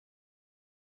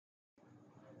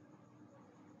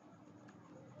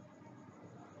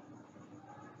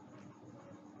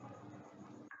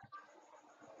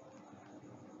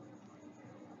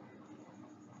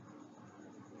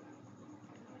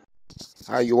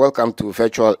Hi, you're welcome to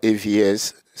Virtual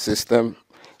AVS System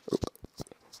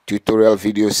tutorial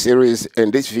video series.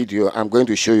 In this video, I'm going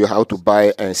to show you how to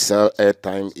buy and sell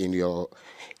airtime in your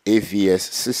AVS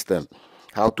system.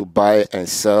 How to buy and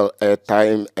sell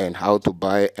airtime and how to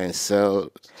buy and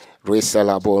sell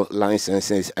resellable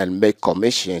licenses and make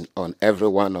commission on every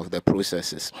one of the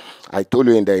processes. I told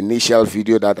you in the initial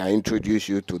video that I introduced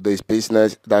you to this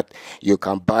business that you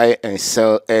can buy and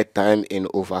sell airtime in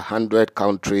over 100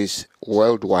 countries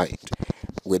worldwide.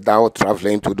 Without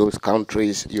traveling to those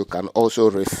countries, you can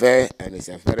also refer, and it's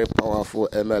a very powerful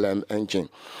MLM engine.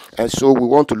 And so we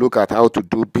want to look at how to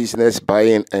do business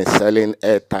buying and selling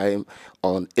airtime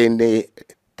on any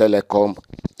telecom,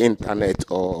 internet,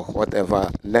 or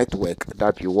whatever network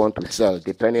that you want to sell,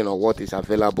 depending on what is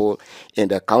available in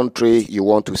the country you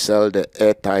want to sell the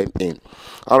airtime in.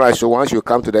 All right, so once you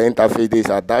come to the interface, this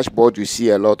is our dashboard. You see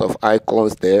a lot of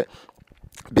icons there.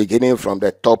 Beginning from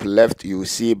the top left, you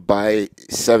see buy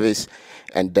service,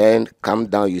 and then come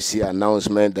down, you see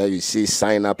announcement, then you see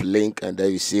sign up link, and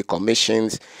then you see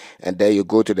commissions, and then you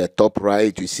go to the top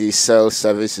right, you see sell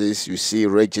services, you see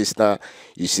register,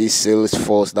 you see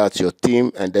Salesforce, that's your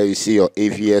team, and then you see your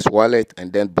AVS wallet,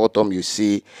 and then bottom you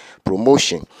see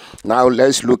promotion. Now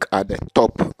let's look at the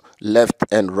top left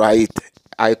and right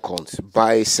icons,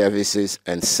 buy services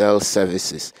and sell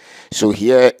services. So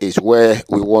here is where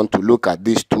we want to look at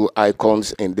these two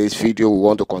icons in this video. We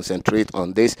want to concentrate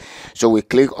on this. So we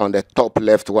click on the top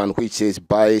left one, which says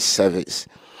buy service,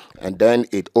 and then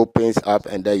it opens up,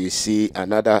 and then you see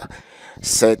another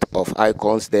set of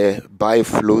icons there, buy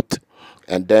float,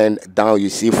 and then down you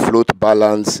see float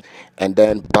balance, and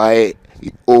then buy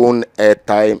own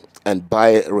airtime, and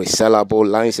buy resellable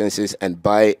licenses, and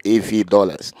buy AV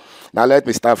dollars. Now let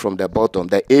me start from the bottom.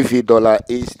 The AV dollar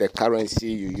is the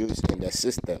currency you use in the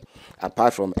system,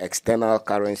 apart from external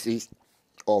currencies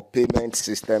or payment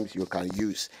systems you can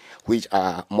use, which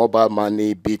are mobile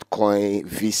money, Bitcoin,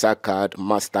 Visa card,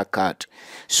 MasterCard.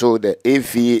 So the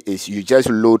AV is you just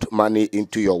load money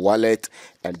into your wallet,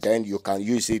 and then you can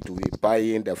use it to be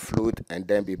buying the float, and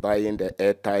then be buying the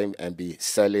airtime, and be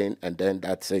selling, and then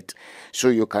that's it. So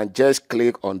you can just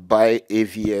click on buy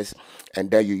AVS, and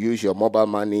then you use your mobile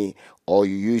money, or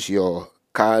you use your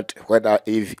card, whether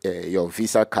if your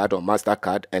Visa card or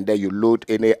MasterCard, and then you load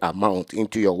any amount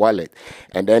into your wallet,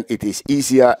 and then it is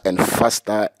easier and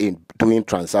faster in doing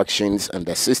transactions in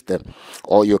the system.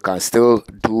 Or you can still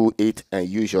do it and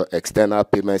use your external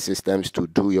payment systems to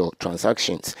do your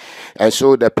transactions. And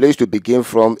so the place to begin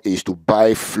from is to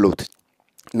buy float.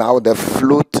 Now the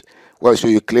float, well, so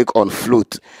you click on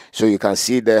float, so you can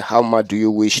see there how much do you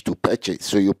wish to purchase.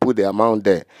 So you put the amount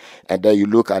there, and then you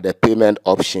look at the payment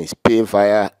options, pay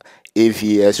via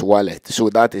AVS wallet.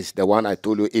 So that is the one I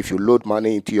told you. If you load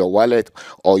money into your wallet,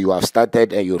 or you have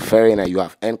started and you're referring and you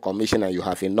have earned commission and you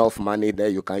have enough money there,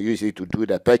 you can use it to do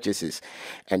the purchases.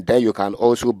 And then you can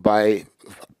also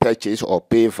purchase or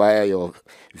pay via your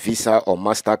Visa or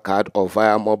MasterCard, or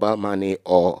via mobile money,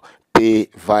 or pay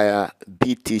via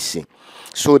BTC.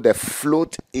 So the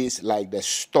float is like the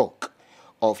stock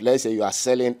of, let's say you are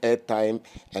selling airtime,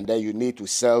 and then you need to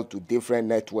sell to different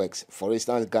networks. For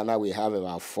instance, Ghana, we have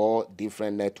about 4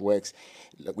 different networks.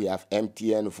 We have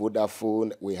MTN,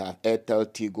 Vodafone, we have Airtel,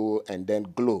 Tigo, and then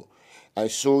Glo.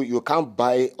 And so you can't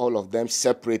buy all of them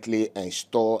separately and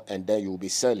store, and then you'll be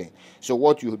selling. So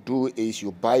what you do is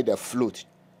you buy the float.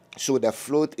 So the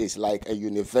float is like a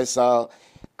universal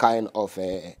kind of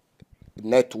a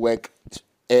network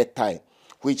airtime,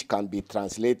 which can be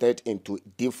translated into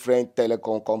different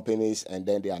telecom companies, and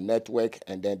then their network,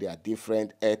 and then there are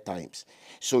different airtimes.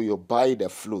 So you buy the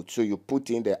float. So you put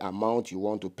in the amount you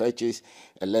want to purchase,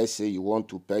 and let's say you want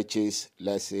to purchase,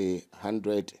 let's say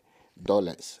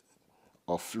 $100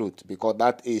 of float, because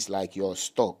that is like your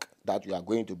stock that you are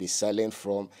going to be selling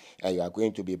from, and you are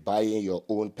going to be buying your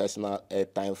own personal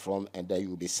airtime from, and then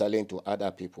you'll be selling to other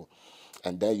people.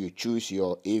 And then you choose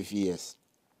your AVS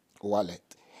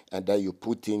wallet, and then you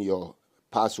put in your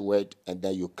password, and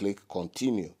then you click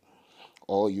continue.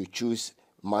 Or you choose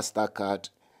MasterCard,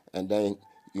 and then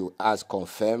you ask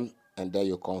confirm, and then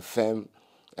you confirm,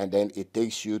 and then it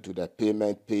takes you to the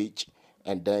payment page,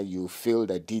 and then you fill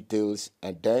the details,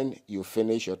 and then you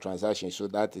finish your transaction. So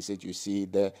that is it, you see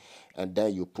there, and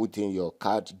then you put in your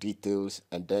card details,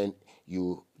 and then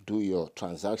you do your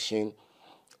transaction,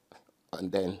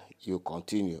 and then you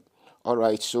continue. All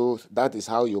right, so that is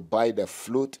how you buy the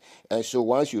float. And so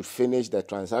once you finish the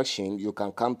transaction, you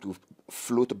can come to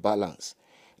float balance,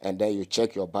 and then you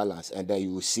check your balance, and then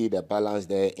you will see the balance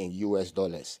there in US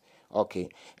dollars. Okay,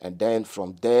 and then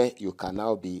from there you can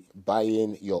now be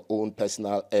buying your own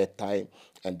personal airtime,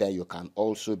 and then you can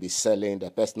also be selling the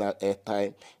personal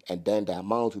airtime, and then the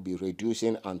amount will be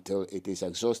reducing until it is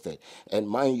exhausted. And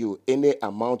mind you, any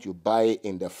amount you buy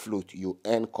in the float, you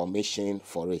earn commission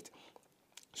for it.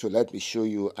 So let me show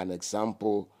you an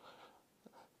example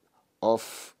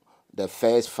of the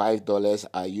first $5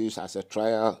 I use as a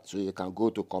trial. So you can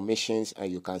go to commissions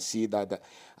and you can see that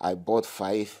I bought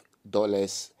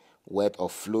 $5 worth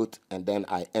of float, and then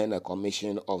I earn a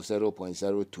commission of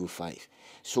 0.025.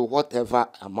 So whatever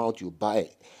amount you buy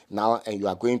now and you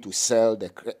are going to sell the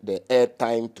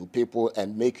airtime to people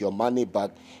and make your money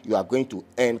back, you are going to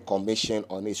earn commission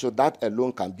on it. So that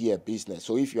alone can be a business.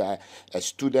 So if you are a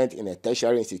student in a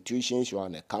tertiary institution, you are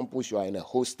on a campus, you are in a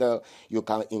hostel, you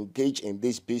can engage in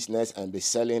this business and be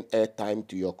selling airtime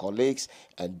to your colleagues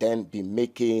and then be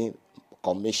making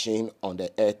commission on the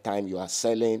airtime you are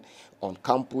selling on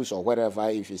campus or wherever.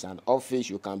 If it's an office,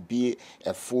 you can be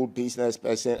a full business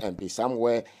person and be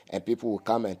somewhere and people will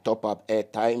come and top up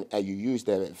airtime, and you use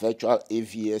the virtual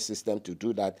AVS system to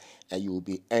do that, and you will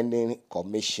be earning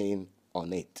commission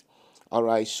on it. All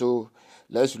right, so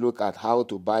let's look at how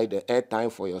to buy the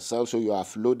airtime for yourself. So you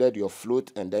have loaded your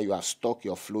float and then you have stocked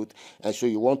your float, and so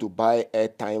you want to buy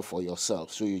airtime for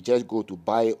yourself. So you just go to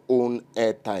buy own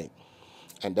airtime,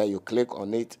 and then you click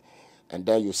on it, and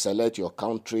then you select your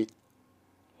country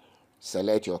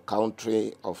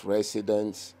of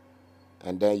residence,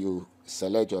 and then you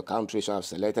select your country. So I've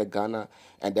selected Ghana,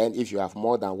 and then if you have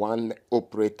more than one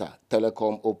operator,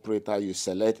 telecom operator, you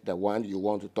select the one you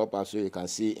want to top up. So you can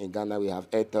see in Ghana we have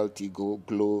Airtel, Tigo,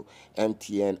 Glo,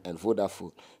 MTN, and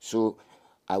Vodafone. So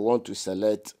I want to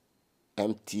select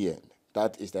MTN.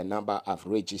 That is the number I've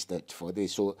registered for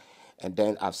this. So, and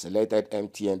then I've selected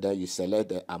MTN, then you select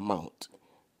the amount.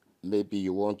 Maybe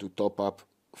you want to top up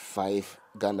 5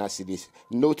 Ghana cedis.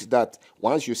 Note that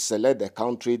once you select the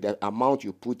country, the amount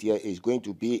you put here is going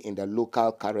to be in the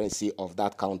local currency of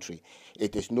that country.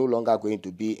 It is no longer going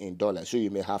to be in dollars. So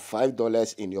you may have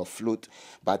 $5 in your float,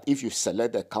 but if you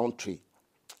select the country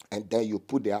and then you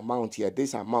put the amount here,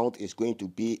 this amount is going to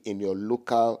be in your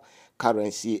local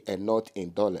currency and not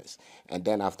in dollars. And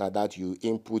then after that, you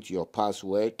input your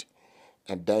password,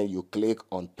 and then you click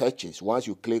on purchase. Once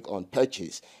you click on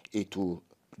purchase, it will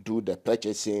do the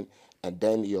purchasing, and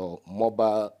then your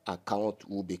mobile account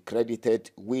will be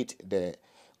credited with the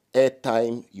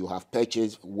airtime you have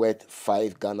purchased worth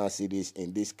 5 Ghana cedis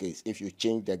in this case. If you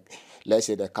change the, let's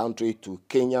say, the country to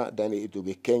Kenya, then it will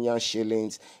be Kenyan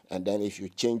shillings, and then if you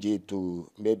change it to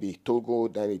maybe Togo,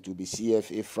 then it will be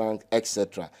CFA franc,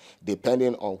 etc.,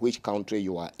 depending on which country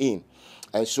you are in.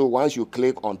 And so once you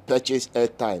click on purchase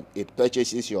airtime, it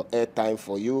purchases your airtime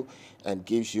for you and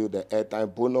gives you the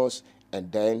airtime bonus, and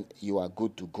then you are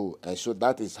good to go. And so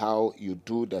that is how you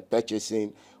do the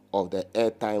purchasing of the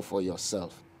airtime for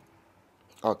yourself.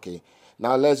 Okay,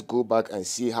 now let's go back and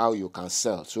see how you can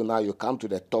sell. So now you come to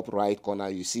the top right corner,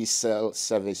 you see sell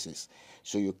services.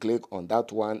 So you click on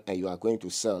that one and you are going to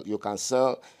sell. You can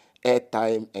sell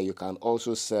airtime and you can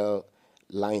also sell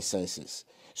licenses.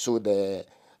 So the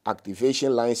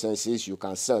activation licenses you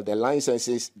can sell. The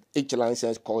licenses, each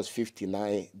license costs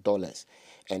 $59.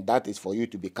 And that is for you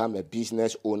to become a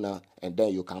business owner, and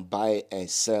then you can buy and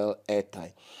sell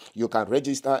airtime. You can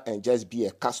register and just be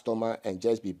a customer and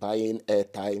just be buying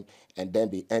airtime and then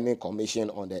be earning commission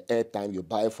on the airtime you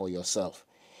buy for yourself.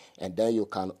 And then you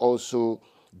can also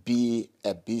be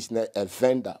a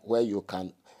vendor where you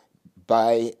can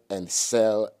buy and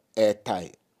sell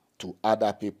airtime to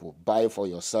other people. Buy for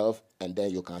yourself and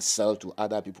then you can sell to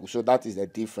other people. So that is the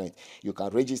difference. You can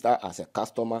register as a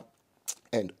customer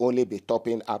and only be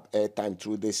topping up airtime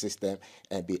through this system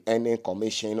and be earning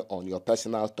commission on your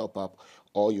personal top-up,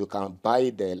 or you can buy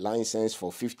the license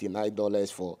for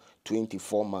 $59 for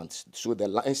 24 months. So the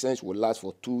license will last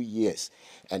for 2 years,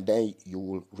 and then you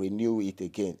will renew it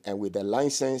again. And with the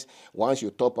license, once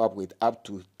you top up with up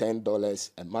to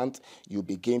 $10 a month, you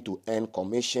begin to earn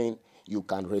commission. You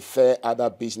can refer other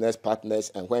business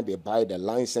partners, and when they buy the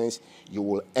license, you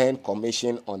will earn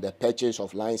commission on the purchase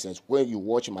of license. When you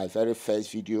watch my very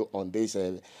first video on this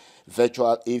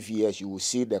virtual AVS, you will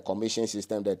see the commission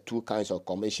system, the 2 kinds of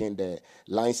commission, the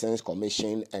license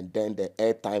commission and then the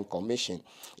airtime commission.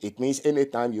 It means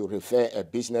anytime you refer a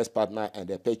business partner and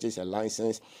they purchase a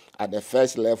license, at the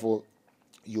first level,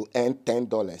 you earn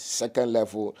 $10. Second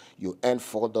level, you earn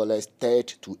 $4. Third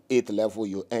to eighth level,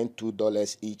 you earn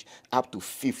 $2 each, up to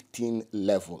 15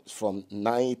 levels. From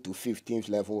 9 to 15th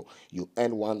level, you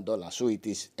earn $1. So it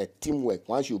is a teamwork.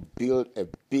 Once you build a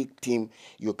big team,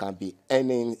 you can be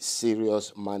earning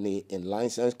serious money in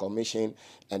license commission,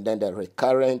 and then the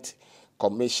recurrent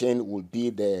commission will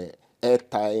be the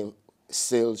airtime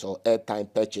sales or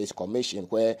airtime purchase commission,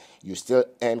 where you still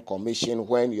earn commission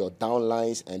when your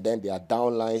downlines and then their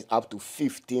downlines up to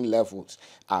 15 levels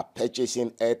are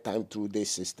purchasing airtime through this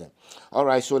system. All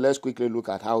right, so let's quickly look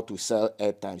at how to sell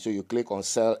airtime. So you click on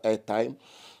sell airtime,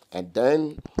 and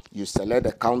then you select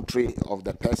the country of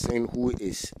the person who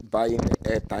is buying the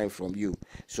airtime from you.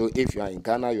 So if you are in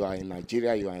Ghana, you are in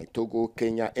Nigeria, you are in Togo,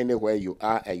 Kenya, anywhere you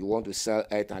are and you want to sell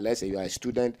airtime. Let's say you are a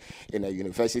student in a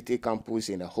university campus,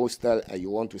 in a hostel, and you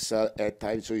want to sell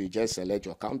airtime, so you just select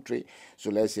your country. So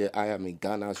let's say I am in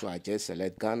Ghana, so I just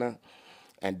select Ghana,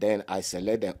 and then I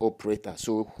select the operator.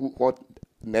 So what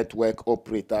network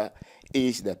operator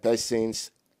is the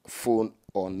person's phone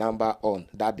or number on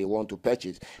that they want to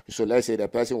purchase. So let's say the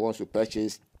person wants to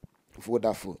purchase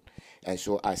Vodafone, and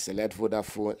so I select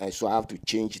Vodafone, and so I have to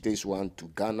change this one to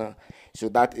Ghana. So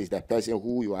that is the person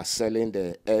who you are selling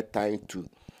the airtime to,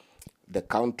 the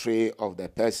country of the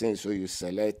person. So you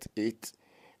select it,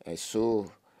 and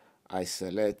so I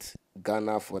select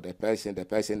Ghana for the person. The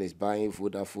person is buying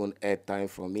Vodafone airtime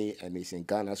from me and is in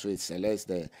Ghana, so it selects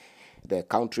the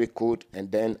country code, and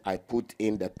then I put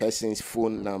in the person's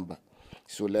phone number.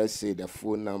 So let's say the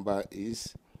phone number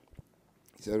is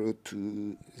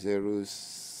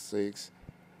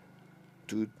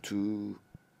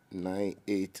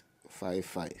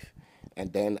 0206229855,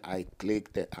 and then I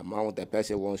click the amount the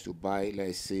person wants to buy.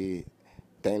 Let's say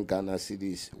 10 Ghana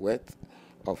cedis worth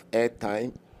of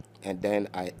airtime, and then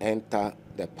I enter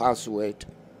the password.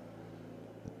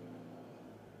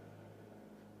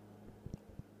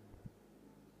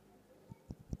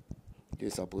 This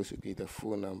is supposed to be the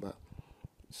phone number.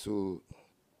 So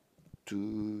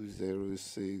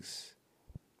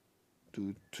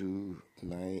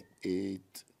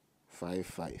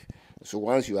 206229855. So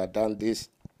once you are done this,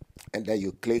 and then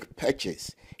you click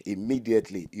purchase,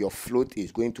 immediately your float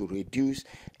is going to reduce,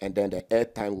 and then the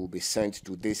airtime will be sent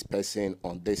to this person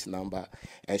on this number.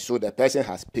 And so the person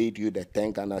has paid you the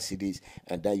 10 Ghana cedis,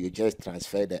 and then you just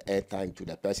transfer the airtime to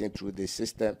the person through this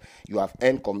system. You have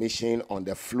earned commission on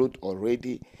the float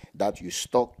already that you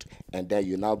stocked, and then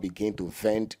you now begin to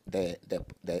vend the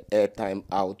airtime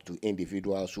out to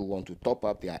individuals who want to top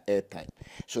up their airtime.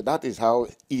 So that is how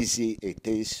easy it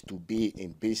is to be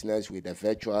in business with a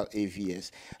virtual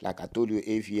AVS. Like I told you,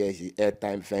 AVS is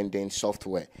airtime vending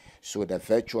software. So the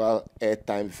virtual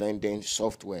airtime vending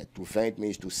software, to vend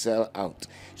means to sell out.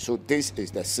 So this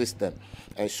is the system.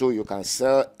 And so you can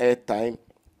sell airtime,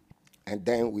 and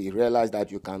then we realize that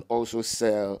you can also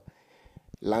sell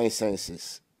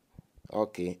licenses.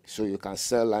 Okay, so you can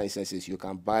sell licenses, you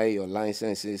can buy your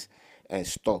licenses and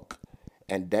stock,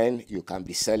 and then you can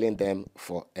be selling them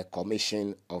for a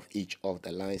commission of each of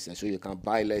the licenses. So you can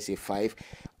buy, let's say, 5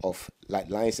 of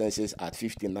licenses at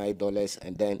 $59,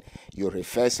 and then you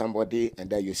refer somebody, and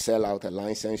then you sell out a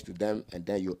license to them, and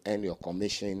then you earn your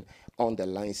commission on the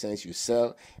license you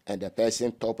sell, and the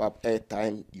person top up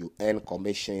airtime, you earn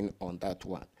commission on that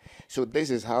one. So this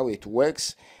is how it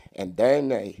works, and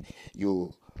then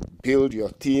you build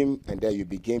your team, and then you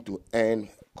begin to earn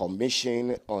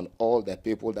commission on all the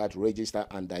people that register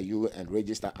under you and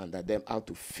register under them, out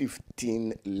to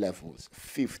 15 levels,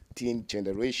 15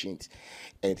 generations,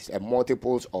 and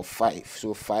multiples of 5.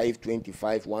 So 5,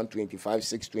 25, 125,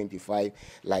 625,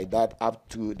 like that, up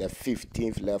to the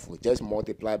 15th level. Just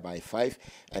multiply by 5,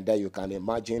 and then you can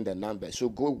imagine the number. So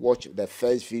go watch the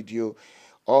first video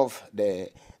of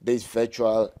this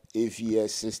virtual AVS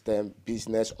system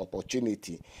business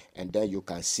opportunity, and then you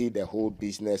can see the whole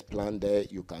business plan there.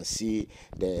 You can see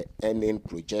the earning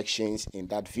projections in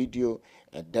that video,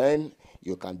 and then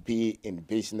you can be in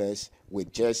business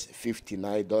with just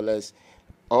 $59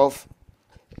 of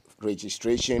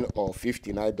registration, or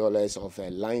 $59 of a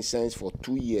license for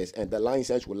 2 years, and the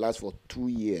license will last for 2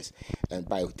 years, and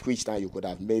by which time you could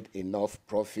have made enough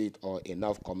profit or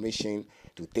enough commission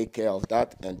to take care of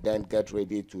that, and then get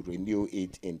ready to renew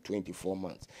it in 24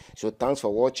 months. So thanks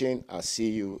for watching. I'll see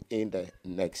you in the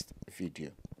next video.